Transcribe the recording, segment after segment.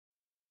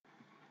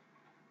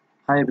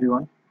Hi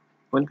everyone,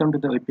 welcome to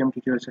the appium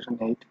tutorial session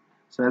 8.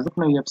 So as of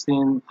now you have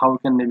seen how we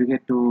can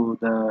navigate to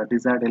the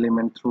desired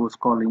element through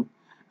scrolling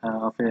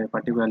of a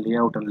particular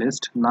layout or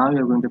list. Now we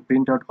are going to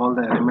print out all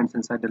the elements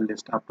inside the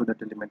list up to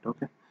that element.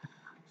 Okay.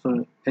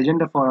 So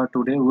agenda for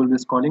today, we will be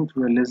scrolling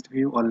through a list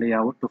view or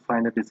layout to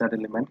find the desired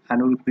element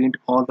and we will print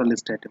all the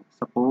list items.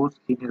 Suppose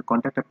in your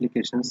contact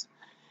applications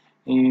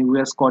we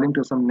are scrolling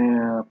to some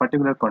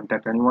particular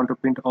contact and you want to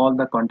print all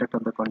the contact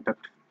of the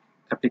contact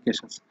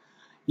applications.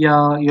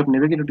 Yeah, you have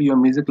navigated to your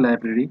music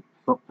library,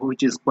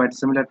 which is quite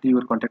similar to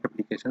your contact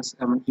applications.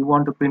 I mean, you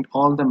want to print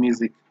all the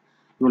music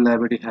your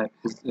library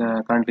is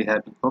currently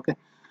having. Okay,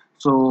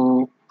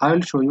 so I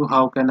will show you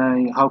how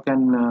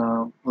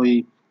can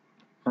we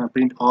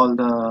print all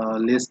the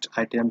list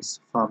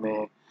items from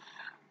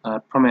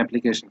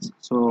applications.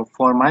 So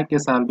for my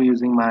case, I'll be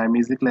using my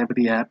music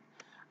library app,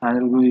 and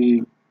I'll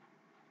be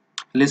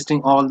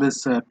listing all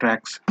these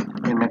tracks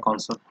in my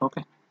console.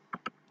 Okay,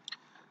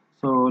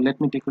 so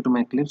let me take you to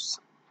my clips.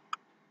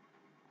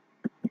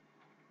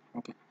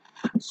 Okay,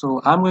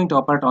 so I'm going to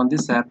operate on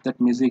this app, that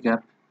music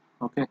app.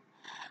 Okay,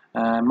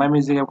 my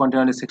music app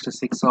contains only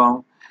 66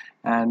 song,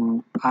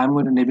 and I'm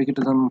going to navigate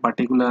to some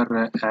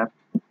particular app, and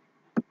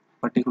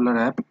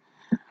particular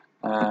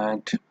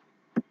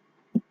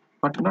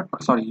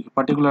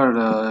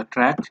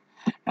track,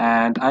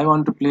 and I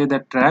want to play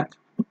that track.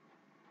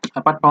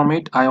 Apart from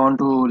it, I want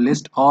to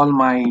list all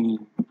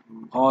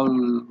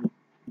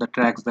the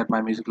tracks that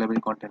my music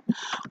library contain.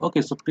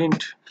 Okay, so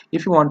print,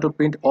 if you want to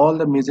print all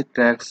the music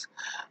tracks,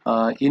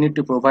 you need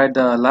to provide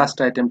the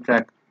last item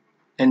track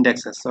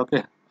indexes.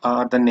 Okay,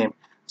 the name.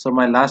 So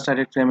my last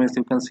item is,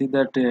 you can see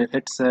that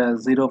it's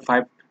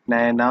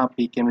 059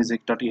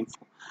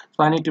 pkmusic.info.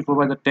 So I need to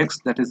provide the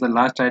text that is the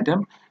last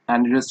item,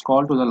 and it is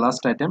called to the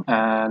last item,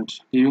 and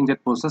during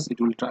that process it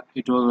will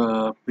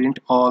print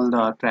all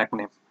the track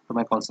name to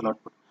my console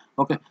output.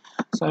 Okay,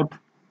 so I've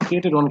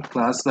created one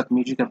class, that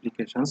music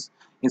applications.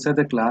 Inside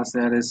the class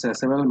there is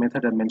several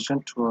method I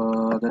mentioned.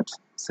 That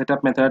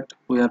setup method,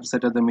 we have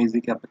set up the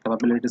music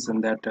capabilities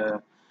in that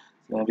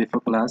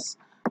before class.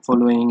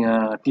 Following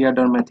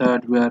teardown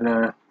method, we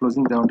are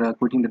closing down the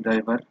quitting the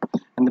driver,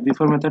 and the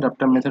before method,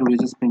 after method, we are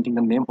just printing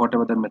the name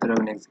whatever the method I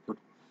will execute.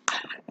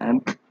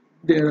 And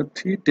there are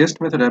three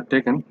test methods I have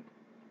taken.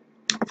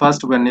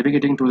 First, we are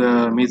navigating to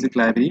the music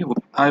library.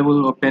 I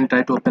will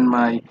try to open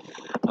my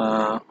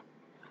uh,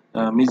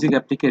 music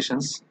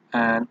applications,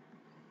 and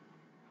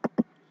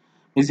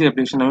music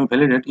application I will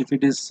validate if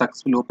it is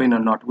successfully open or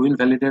not. We will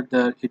validate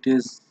that it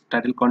is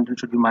title content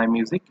should be my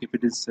music. If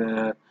it is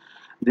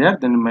there,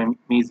 then my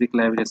music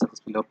library is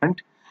successfully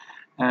opened.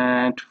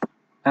 And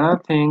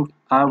another thing,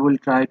 I will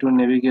try to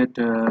navigate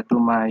to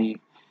my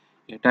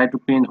try to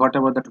print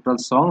whatever the total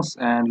songs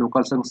and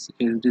local songs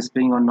is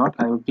displaying or not.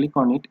 I will click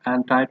on it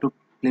and try to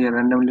play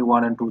randomly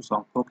one and two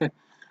songs. Okay,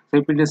 so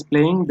if it is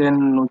playing,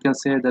 then we can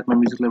say that my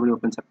music library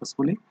opened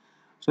successfully.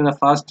 So in the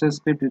first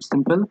script, it's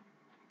simple.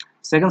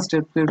 Second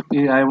step,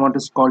 I want to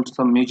scroll to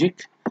some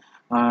music.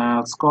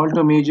 Scroll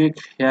to music.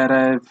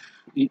 Here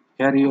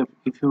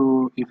if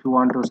you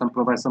want to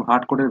provide some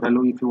hard coded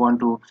value, if you want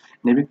to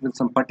navigate with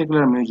some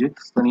particular music,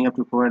 then you have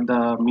to provide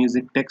the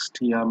music text,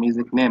 yeah,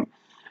 music name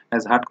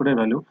as hard coded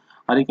value,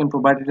 or you can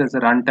provide it as a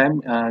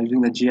runtime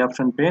using the G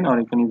option pane, or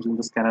you can using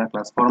the scanner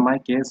class. For my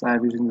case, I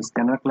am using the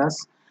scanner class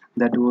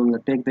that will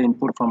take the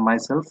input from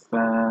myself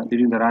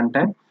during the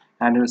runtime,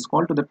 and it will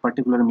scroll to that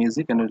particular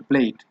music and will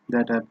play it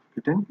that I've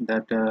written,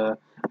 that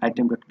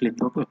item got clicked.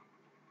 Okay.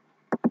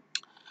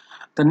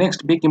 The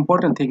next big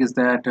important thing is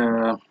that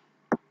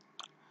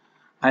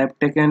I have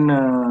taken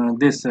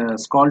this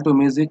scroll to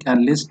music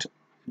and list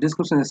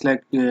description is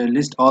like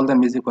list all the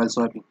music while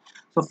swiping.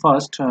 So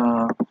first,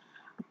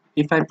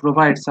 if I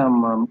provide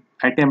some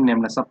item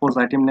name, suppose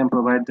item name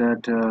provide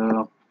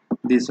that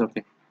this,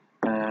 okay,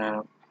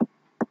 uh,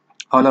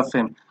 Hall of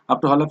Fame.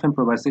 After Hall of Fame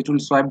provides, it will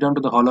swipe down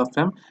to the Hall of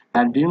Fame,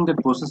 and during that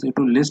process, it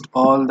will list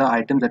all the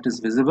items that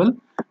is visible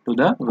to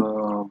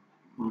the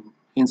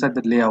inside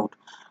the layout.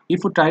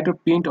 If you try to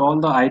print all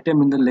the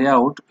item in the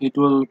layout, it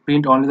will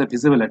print only the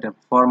visible item.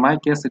 For my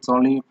case, it's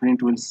only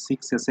print will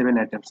 6 or 7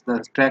 items.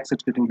 The tracks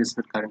it's getting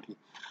displayed currently,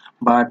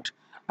 but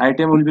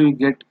item will be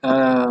get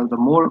the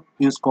more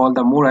you scroll,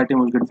 the more item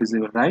will get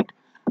visible, right?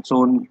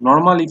 So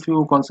normal, if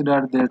you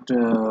consider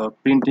that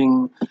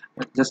printing,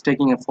 just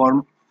taking a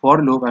for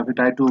loop, if you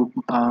try to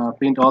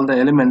print all the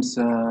elements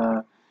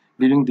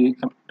during the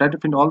try to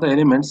print all the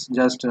elements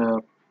just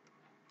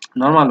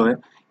normal way,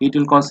 it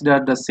will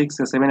consider the 6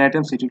 or 7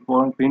 items, it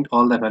will print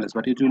all the values,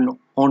 but it will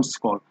won't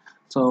scroll.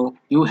 So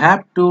you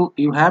have to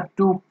uh,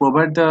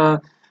 provide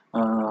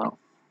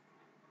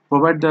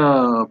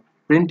the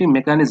printing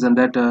mechanism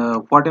that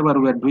whatever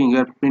we are doing, we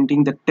are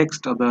printing the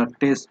text of the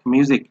text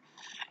music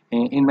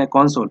in my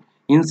console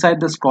inside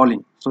the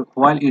scrolling. So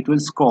while it will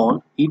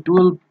scroll, it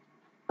will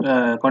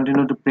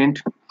continue to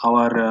print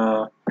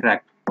our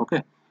track.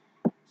 Okay,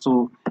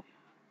 so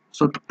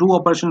two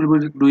operations will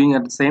be doing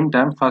at the same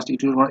time. First,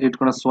 it's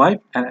gonna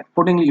swipe, and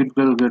accordingly it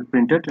will get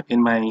printed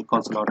in my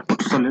console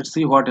output. So let's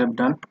see what I've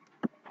done.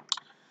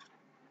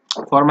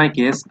 For my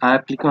case, I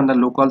have clicked on the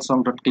local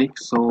song.click.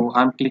 So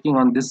I'm clicking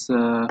on this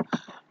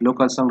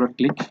local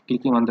song.click,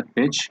 clicking on the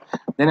page.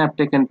 Then I've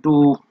taken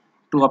two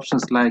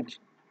options like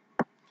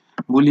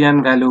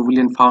boolean value,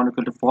 boolean found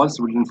equal to false,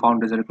 boolean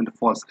found result equal to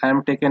false. I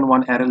am taken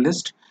one array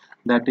list,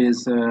 that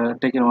is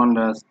taken on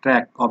the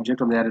track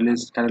object of the array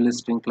list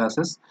string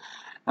classes,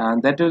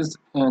 and that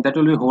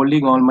will be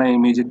holding all my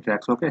music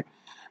tracks. Okay,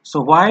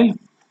 so while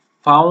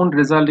found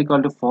result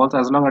equal to false,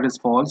 as long as it is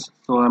false,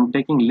 so I'm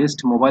taking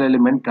list mobile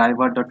element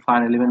driver dot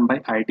find element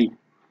by id.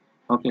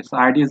 Okay, so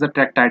id is the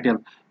track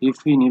title.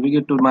 If we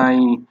navigate to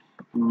my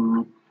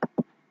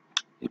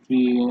if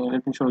we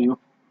let me show you.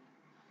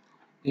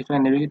 If I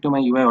navigate to my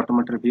UI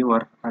Automator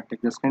viewer, I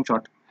take the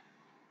screenshot,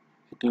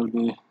 it will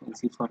be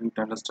easy for you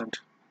to understand.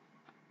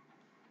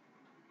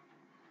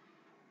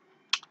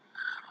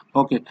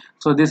 Okay,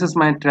 so this is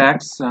my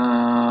tracks,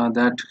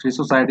 that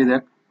resource id,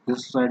 that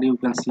resource id, you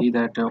can see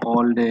that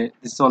all day,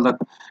 this is all the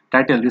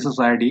title resource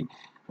id.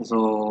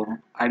 So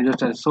I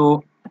just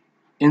so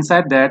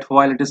inside that,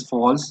 while it is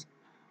false,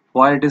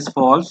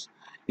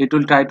 it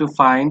will try to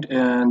find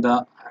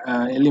the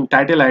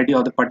title id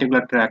of the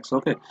particular tracks.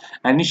 Okay,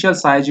 initial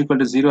size equal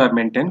to 0 I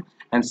maintain,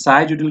 and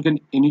size it will get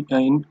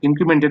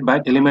incremented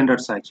by element dot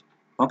size.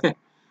 Okay,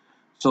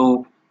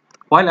 so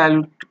while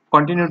I'll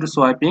continue to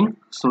swiping,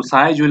 so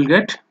size will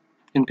get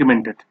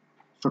incremented.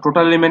 So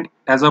total element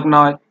as of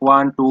now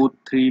 1, 2,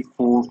 3,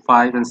 4,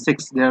 5, and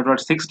 6. There are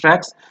 6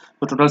 tracks.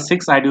 So total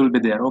 6 ID will be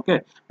there.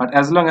 Okay. But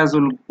as long as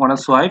you'll wanna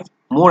swipe,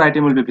 more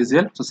item will be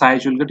visible. So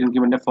size will get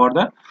incremented for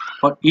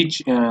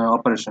each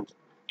operation.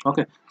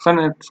 Okay. So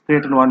let's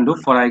create one loop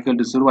for I equal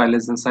to 0, I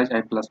less than size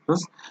I plus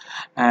plus.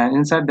 And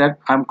inside that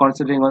I'm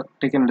considering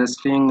taking the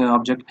string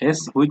object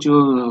s, which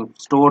will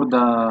store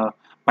the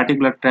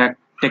particular track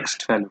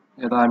text value.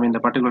 I mean the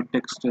particular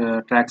text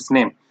track's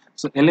name.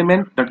 So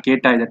element dot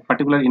get I, that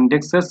particular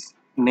index's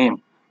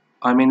name,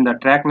 I mean the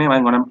track name,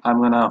 I'm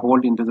gonna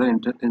hold into the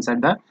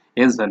inside the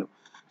s value.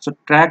 So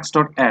tracks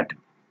dot add,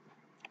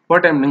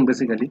 what I'm doing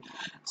basically.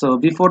 So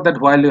before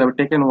that, while you have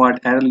taken what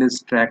array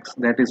list tracks,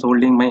 that is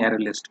holding my array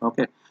list.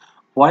 Okay,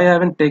 why I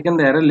haven't taken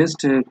the array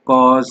list?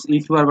 Because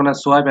if you are gonna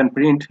swipe and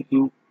print,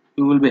 you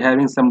will be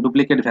having some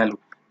duplicate value.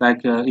 Like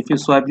if you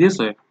swipe this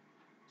way,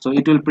 so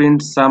it will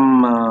print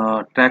some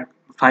track,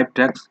 5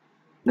 tracks.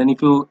 Then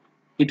if you,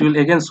 it will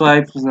again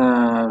swipe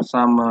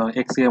some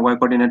x y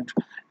coordinate,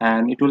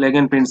 and it will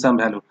again print some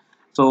value.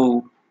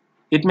 So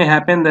it may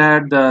happen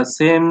that the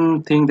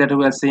same thing that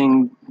we are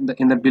seeing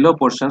in the below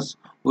portions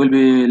will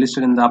be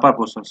listed in the upper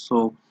portions.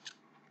 So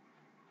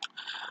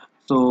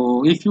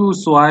if you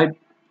swipe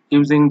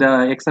using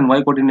the x and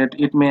y coordinate,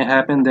 it may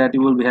happen that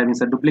you will be having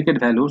some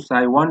duplicate values.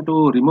 I want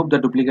to remove the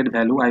duplicate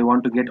value. I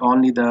want to get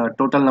only the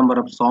total number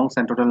of songs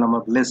and total number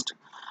of list.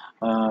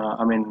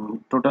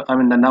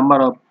 The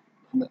number of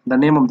the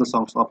name of the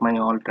songs of my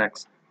all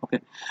tracks. Okay,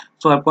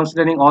 so I'm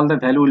considering all the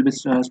value will be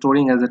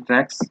storing as the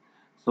tracks.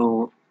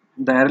 So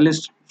the array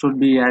list should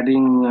be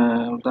adding.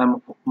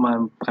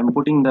 I'm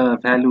putting the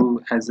value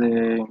as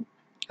a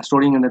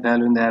storing in the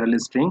value in the array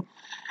list string.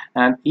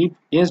 And if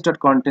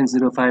age.content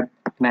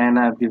 059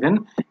 I have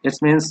given,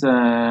 it means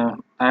I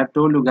have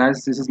told you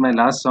guys this is my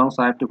last song,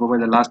 so I have to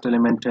provide the last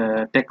element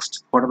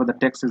text, whatever the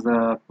text is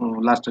the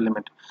last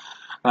element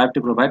I have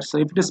to provide. So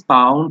if it is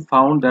found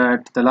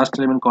that the last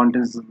element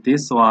contains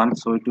this one,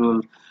 so it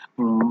will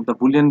the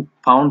boolean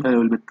found value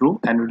will be true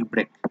and it will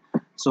break.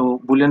 So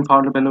boolean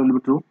found value will be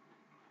true,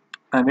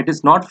 and it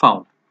is not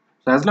found.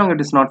 So as long as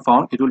it is not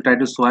found, it will try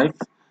to swipe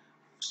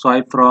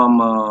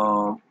from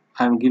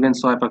I'm given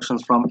swipe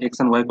actions from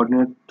x and y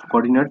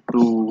coordinate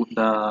to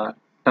the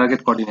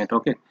target coordinate.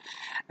 Okay,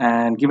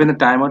 and given the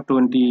timer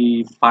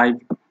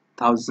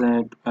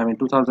 25,000, I mean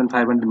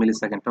 2,500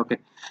 millisecond. Okay,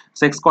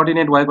 so x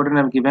coordinate, y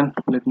coordinate I've given.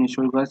 Let me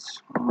show you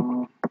guys.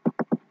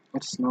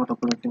 It's not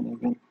operating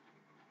again.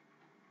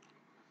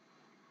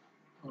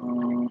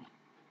 uh,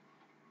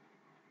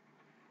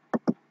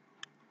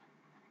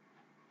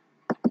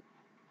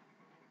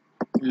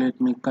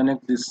 Let me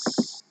connect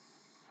this.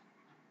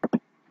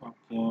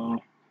 Okay,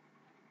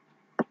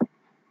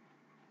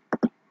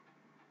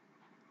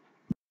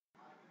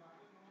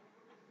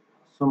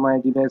 so my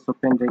device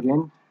opened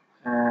again,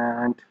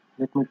 and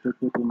let me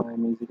take you to my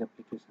music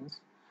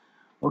applications.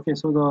 Okay,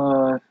 so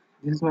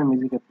this is my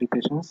music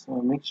applications.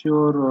 Make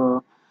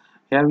sure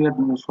here we are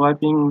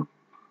swiping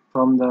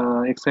from the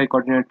xy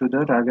coordinate to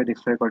the target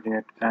xy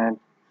coordinate, and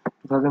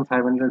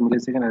 2500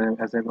 millisecond,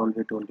 as I've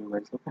already told you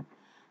guys. Okay,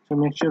 so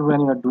make sure when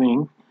you are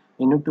doing,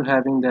 you need to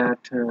having that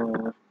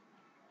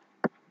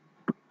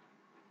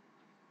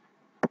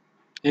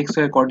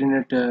xy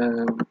coordinate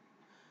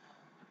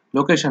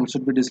location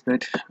should be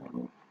displayed.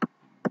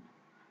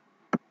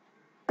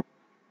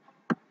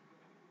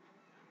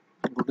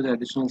 Go to the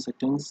additional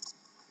settings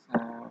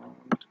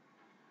and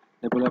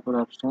developer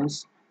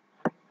options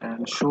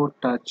and show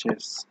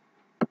touches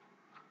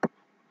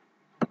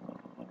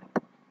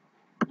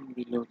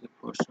below the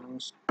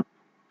portions.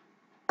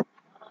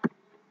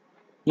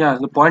 Yeah,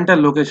 the pointer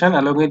location,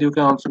 along with you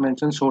can also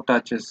mention show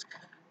touches,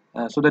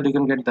 so that you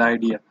can get the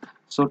idea.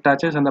 so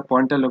touches and the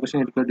pointer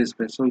location it will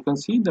display. So you can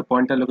see the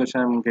pointer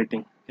location I'm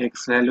getting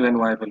x value and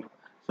y value.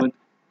 So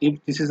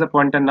if this is the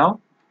pointer now,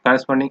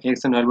 corresponding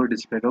x and y will be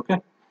displayed. Okay,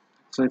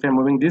 so if I'm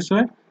moving this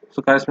way,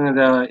 so corresponding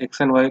the x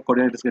and y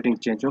coordinate is getting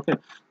changed. Okay,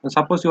 now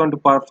suppose you want to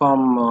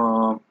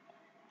perform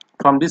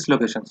from these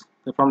locations.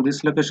 So from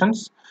these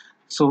locations,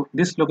 so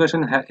this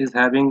location is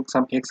having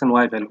some x and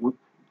y value.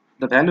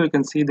 The value you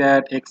can see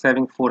that x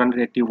having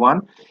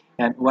 481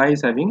 and y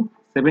is having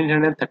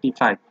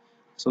 735.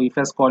 So if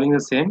I was calling the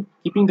same,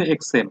 keeping the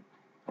x same,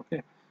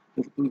 okay,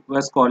 if we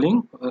was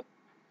calling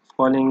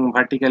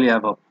vertically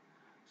above,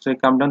 so I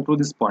come down to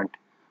this point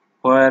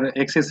where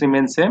x is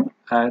remains same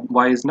and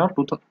y is now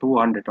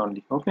 200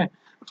 only. Okay,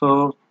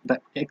 so the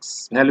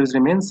x values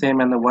remain same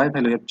and the y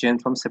value have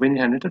changed from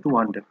 700 to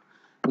 200.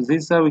 So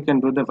this is how we can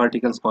do the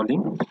vertical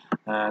calling.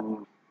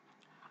 And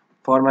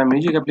for my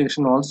music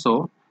application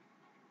also,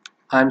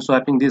 I'm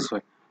swiping this way.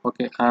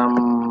 Okay,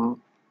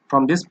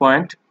 from this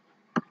point,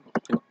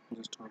 okay,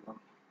 just hold on.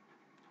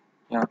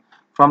 Yeah,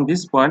 from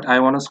this point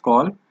I want to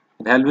scroll.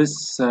 Value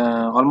is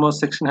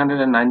almost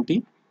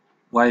 1690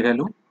 y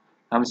value.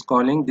 I'm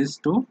scrolling this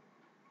to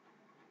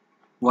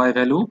y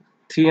value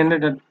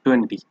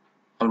 320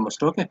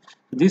 almost. Okay,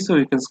 this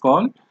way you can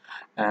scroll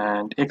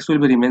and x will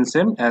be remain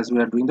same as we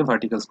are doing the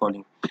vertical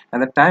scrolling.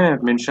 And the time I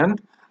have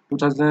mentioned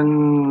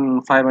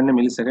 2500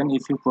 millisecond.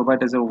 If you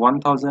provide as a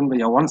 1000,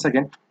 yeah, 1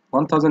 second,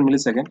 1000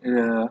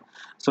 millisecond,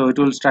 so it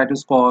will try to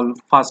scroll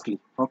fastly.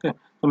 Okay,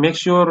 so make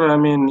sure, I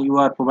mean, you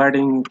are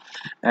providing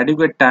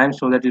adequate time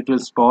so that it will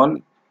scroll,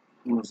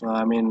 so,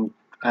 I mean,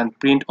 and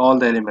print all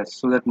the elements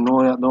so that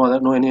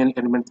no any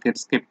elements get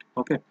skipped.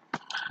 Okay,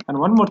 and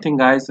one more thing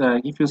guys,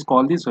 if you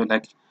scroll this way,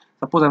 like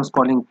suppose I'm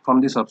scrolling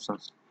from these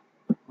options,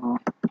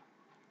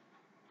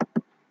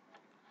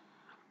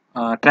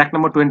 uh, track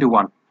number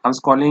 21, I'm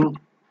scrolling.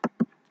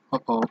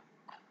 Uh-oh,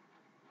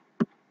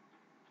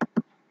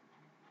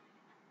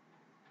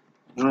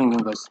 drawing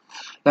guys,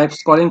 like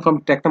scrolling from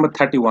track number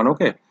 31.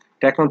 Okay,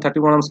 track number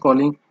 31 I'm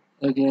scrolling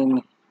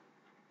again.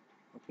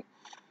 Okay,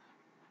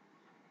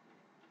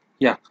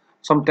 yeah,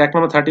 from track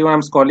number 31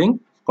 I'm scrolling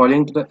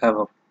to the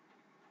above.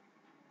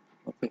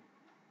 Okay,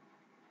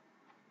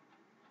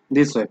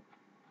 this way,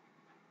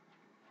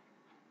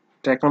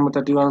 track number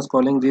 31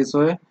 scrolling this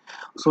way.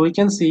 So we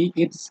can see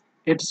it's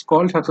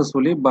called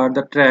successfully, but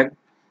the track,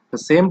 the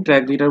same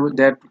track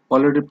that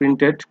already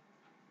printed.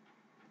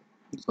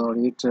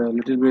 Sorry, it's a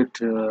little bit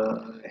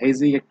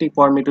hazy hectic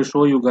for me to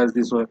show you guys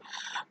this way,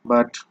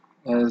 but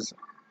as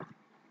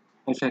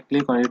if I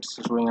click on it, it's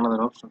showing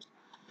another option.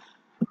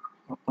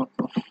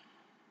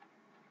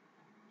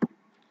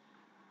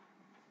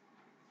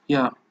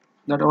 Yeah,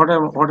 that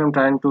what I'm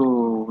trying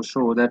to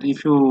show, that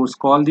if you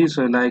scroll this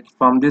way, like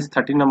from this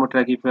 13 number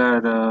track, if you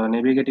are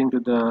navigating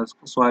to the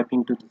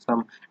swiping to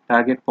some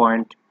target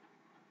point,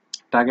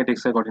 target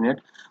xy coordinate,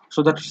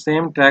 so that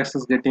same tracks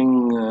is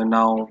getting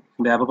now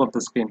in the above of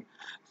the screen.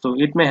 So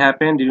it may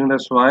happen during the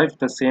swipe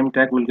the same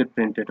track will get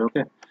printed.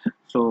 Okay,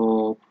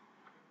 so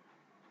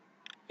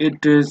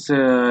it is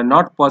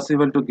not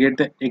possible to get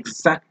the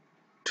exact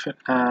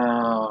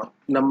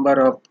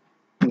number of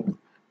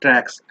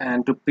tracks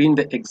and to print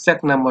the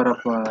exact number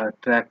of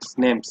tracks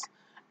names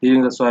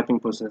during the swiping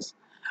process.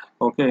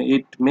 Okay,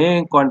 it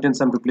may contain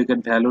some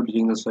duplicate value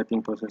during the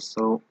swiping process.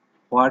 So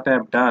what I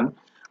have done,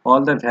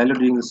 all the value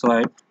during the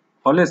swipe,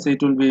 always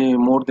it will be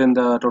more than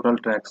the total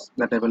tracks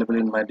that are available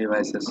in my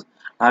devices.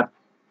 I've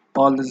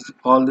all these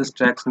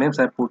tracks names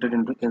I put it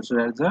into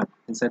inside the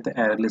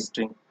array list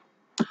string.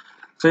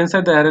 So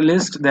inside the array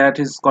list that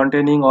is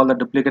containing all the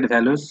duplicate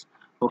values.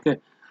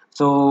 Okay,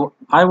 so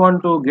I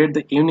want to get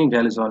the unique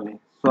values only,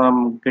 so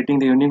I'm getting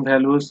the unique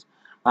values.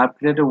 I've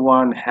created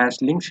one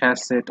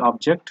LinkedHashSet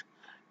object,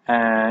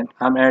 and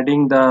I'm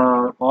adding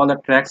the all the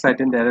tracks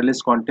item the array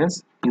list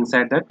contains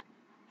inside that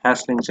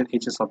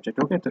LinkedHS object.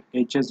 Okay, the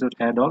hs dot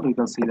add all, you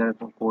can see that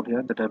code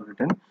here that I've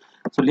written.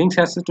 So links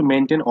has to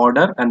maintain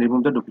order and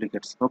remove the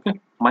duplicates. Okay,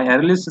 my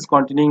array list is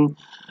containing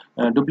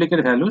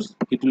duplicate values,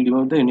 it will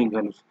remove the unique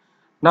values.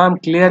 Now I'm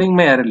clearing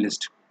my array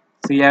list.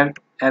 See, array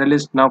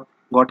list now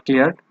got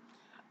cleared,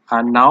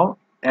 and now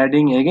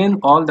adding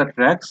again all the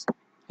tracks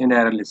in the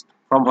array list.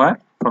 From where?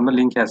 From the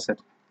link asset.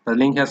 The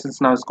link asset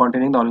now is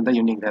containing only the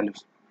unique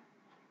values.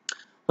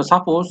 So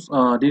suppose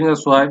during the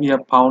swipe you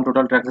have found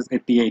total tracks is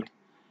 88.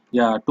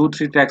 Yeah,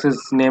 2-3 tracks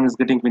is name is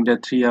getting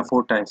printed 3 or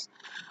 4 times.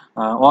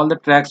 All the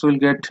tracks will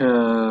get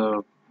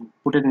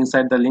put it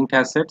inside the linked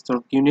asset,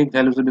 so unique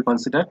values will be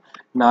considered.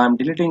 Now I'm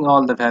deleting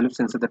all the values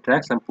inside the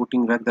tracks. I'm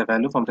putting back the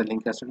value from the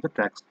linked asset to the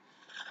tracks.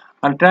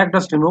 And track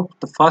does remove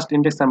the first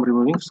index I'm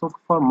removing. So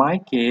for my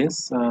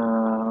case,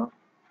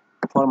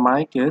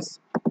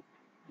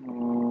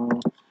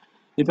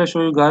 if I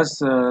show you guys,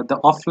 the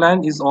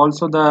offline is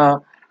also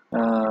the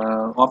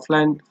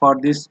offline. For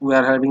this we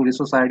are having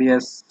resource ID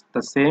as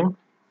the same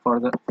for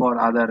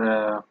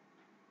other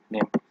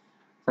name.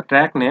 The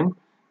track name,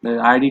 the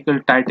ID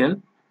equal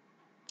title,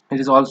 it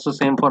is also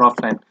same for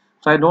offline.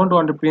 So I don't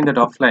want to print that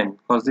offline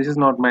because this is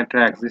not my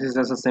track. This is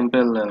just a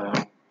simple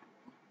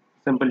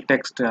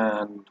text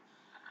and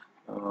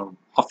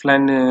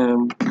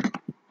offline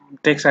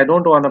text I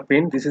don't want to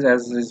print. This is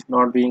as is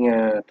not being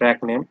a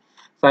track name,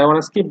 so I want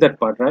to skip that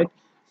part, right?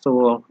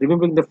 So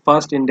removing the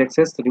first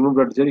indexes, remove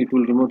dot zero, it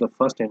will remove the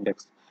first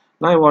index.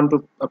 Now I want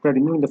to, after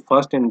removing the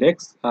first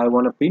index, I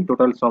want to print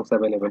total songs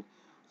available.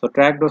 So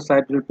track dot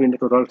site will print the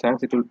total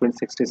songs. It will print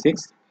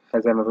 66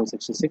 as I'm having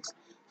 66.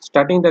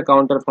 Starting the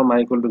counter from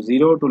I equal to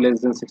 0 to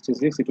less than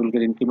 66, it will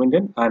get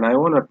incremented, and I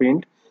want to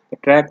print the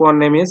track one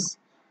name is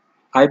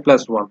I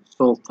plus 1.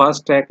 So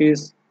first track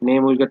is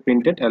name will get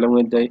printed along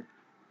with the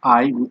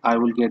I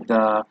will get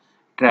the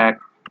track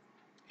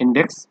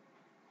index.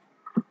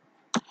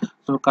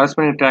 So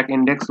corresponding track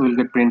index will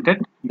get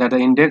printed. That the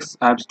index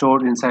I have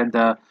stored inside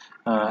the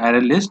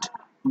array list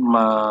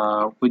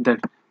with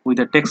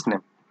the text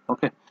name.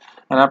 Okay.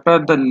 And after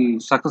the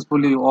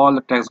successfully all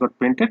the tracks got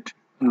printed,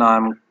 now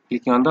I'm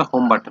clicking on the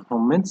home button.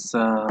 Home means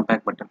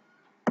back button.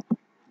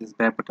 This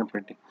back button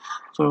printing.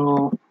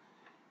 So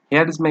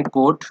here is my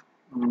code.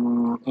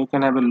 You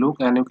can have a look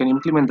and you can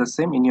implement the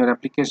same in your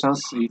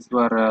applications. If you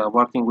are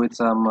working with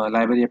some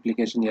library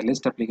application, a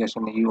list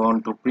application, you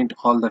want to print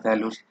all the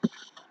values.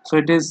 So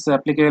it is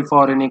applicable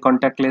for any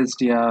contact list,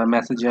 yeah,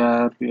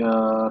 messenger,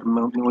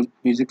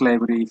 music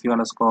library if you want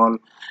to scroll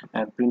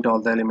and print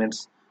all the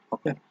elements.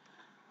 Okay,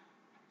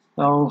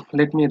 now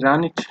let me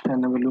run it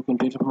and have a look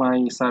into it.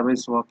 My server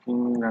is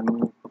working,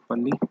 running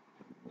properly.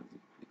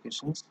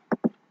 Applications.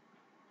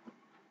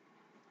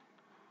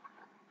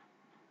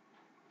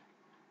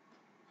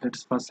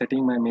 It's for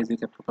setting my music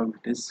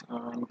capabilities.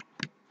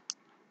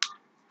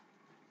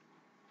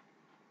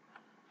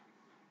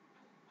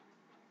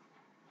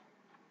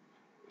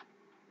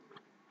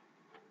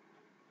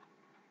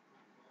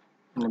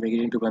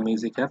 Beginning to my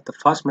music app. The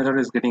first method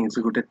is getting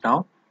executed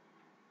now.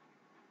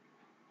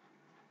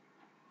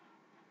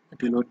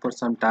 It will wait for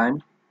some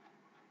time.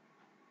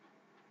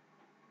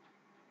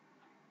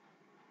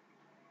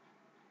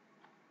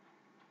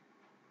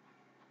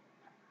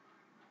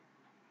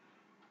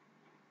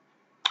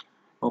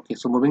 Okay,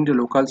 so moving to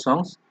local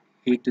songs,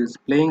 it is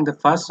playing the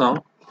first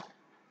song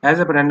as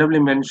I randomly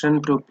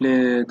mentioned to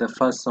play the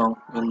first song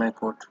in my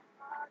code.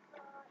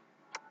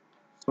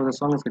 So the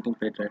song is getting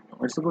played right now.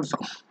 It's a good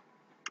song.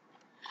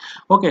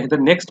 Okay, the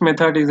next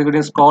method is again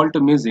is call to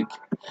music,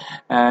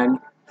 and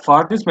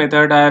for this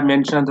method I have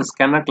mentioned the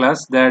scanner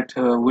class that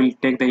will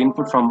take the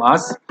input from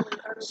us.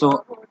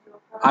 So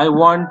I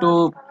want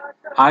to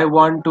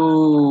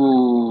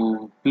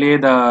play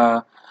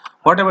the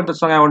whatever the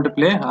song I want to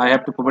play. I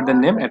have to provide the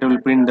name. It will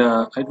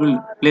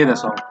play the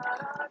song.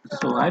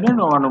 So I don't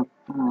want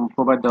to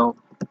provide the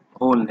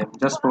whole name.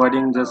 Just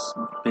providing just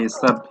base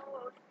sub.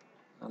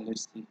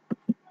 Let's see.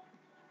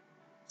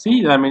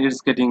 See, I mean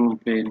it's getting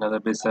played another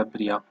base sub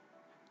area.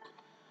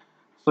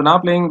 So now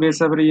playing base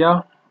sub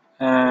area,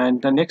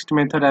 and the next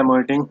method I'm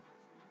writing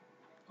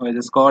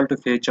is called to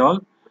fetch all.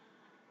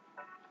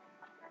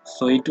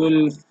 So it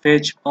will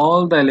fetch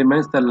all the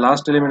elements. The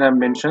last element I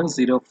mentioned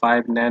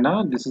 05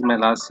 nano. This is my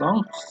last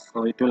song.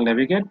 So it will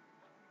navigate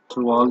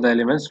through all the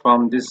elements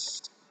from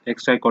this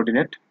xy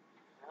coordinate,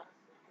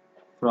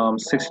 from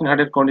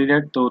 1600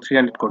 coordinate to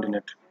 300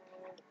 coordinate.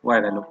 Y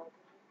value.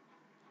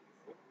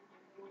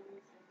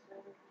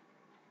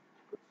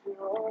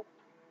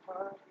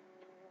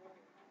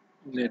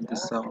 Let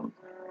this sound.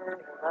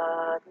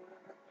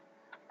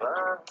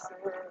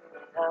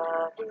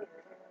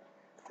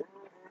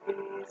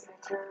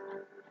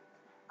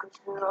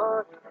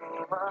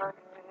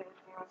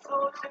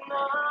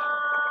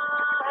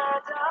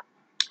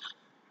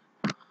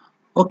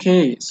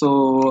 Okay,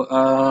 so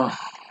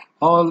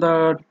all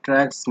the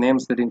tracks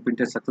names getting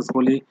printed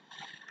successfully,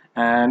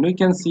 and we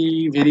can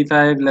see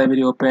verified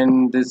library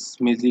open this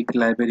music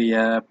library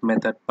app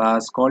method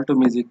pass call to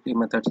music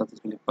method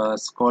successfully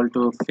passed call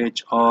to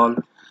fetch all.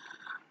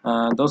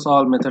 Those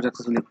all methods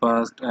successfully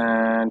passed,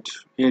 and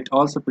it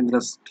also prints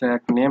the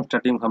track name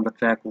starting from the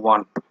track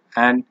 1,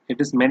 and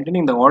it is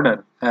maintaining the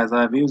order as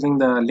I'm using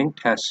the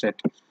linked hash set.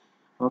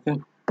 Okay,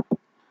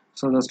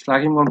 so the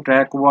tracking from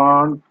track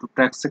 1 to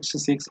track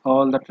 66,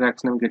 all the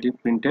tracks name getting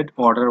printed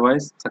order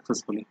wise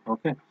successfully.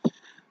 Okay,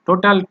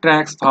 total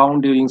tracks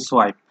found during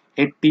swipe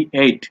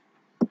 88.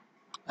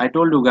 I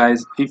told you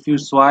guys, if you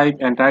swipe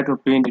and try to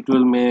print, it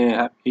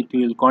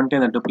will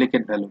contain a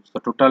duplicate value. So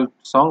total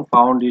song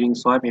found during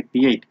swipe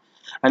 88.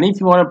 And if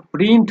you want to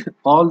print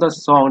all the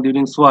song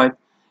during swipe,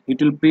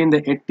 it will print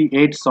the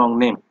 88 song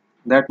name.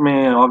 That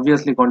may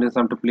obviously contain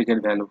some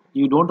duplicate value.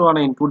 You don't want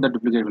to input the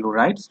duplicate value,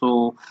 right?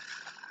 So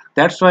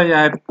that's why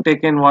I've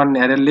taken one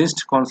array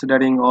list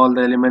considering all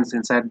the elements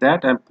inside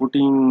that. I'm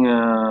putting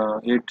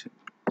it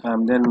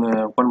then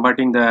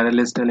converting the array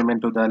list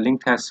element to the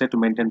linked hash set to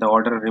maintain the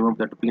order and remove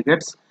the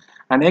duplicates,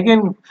 and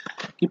again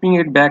keeping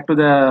it back to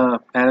the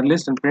array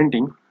list and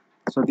printing.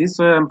 So this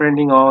way I'm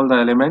printing all the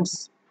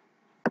elements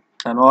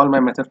and all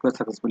my method codes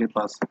successfully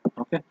pass.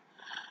 Okay,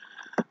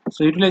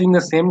 so utilizing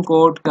the same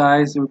code,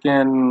 guys, you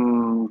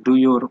can do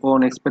your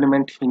own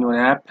experiment in your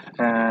app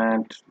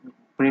and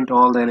print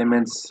all the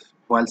elements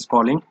while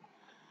scrolling.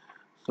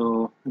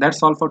 So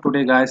that's all for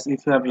today, guys.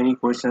 If you have any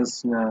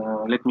questions,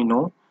 let me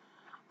know.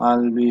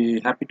 I'll be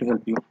happy to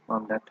help you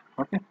on that.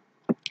 Okay,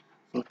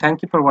 so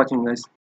thank you for watching, guys.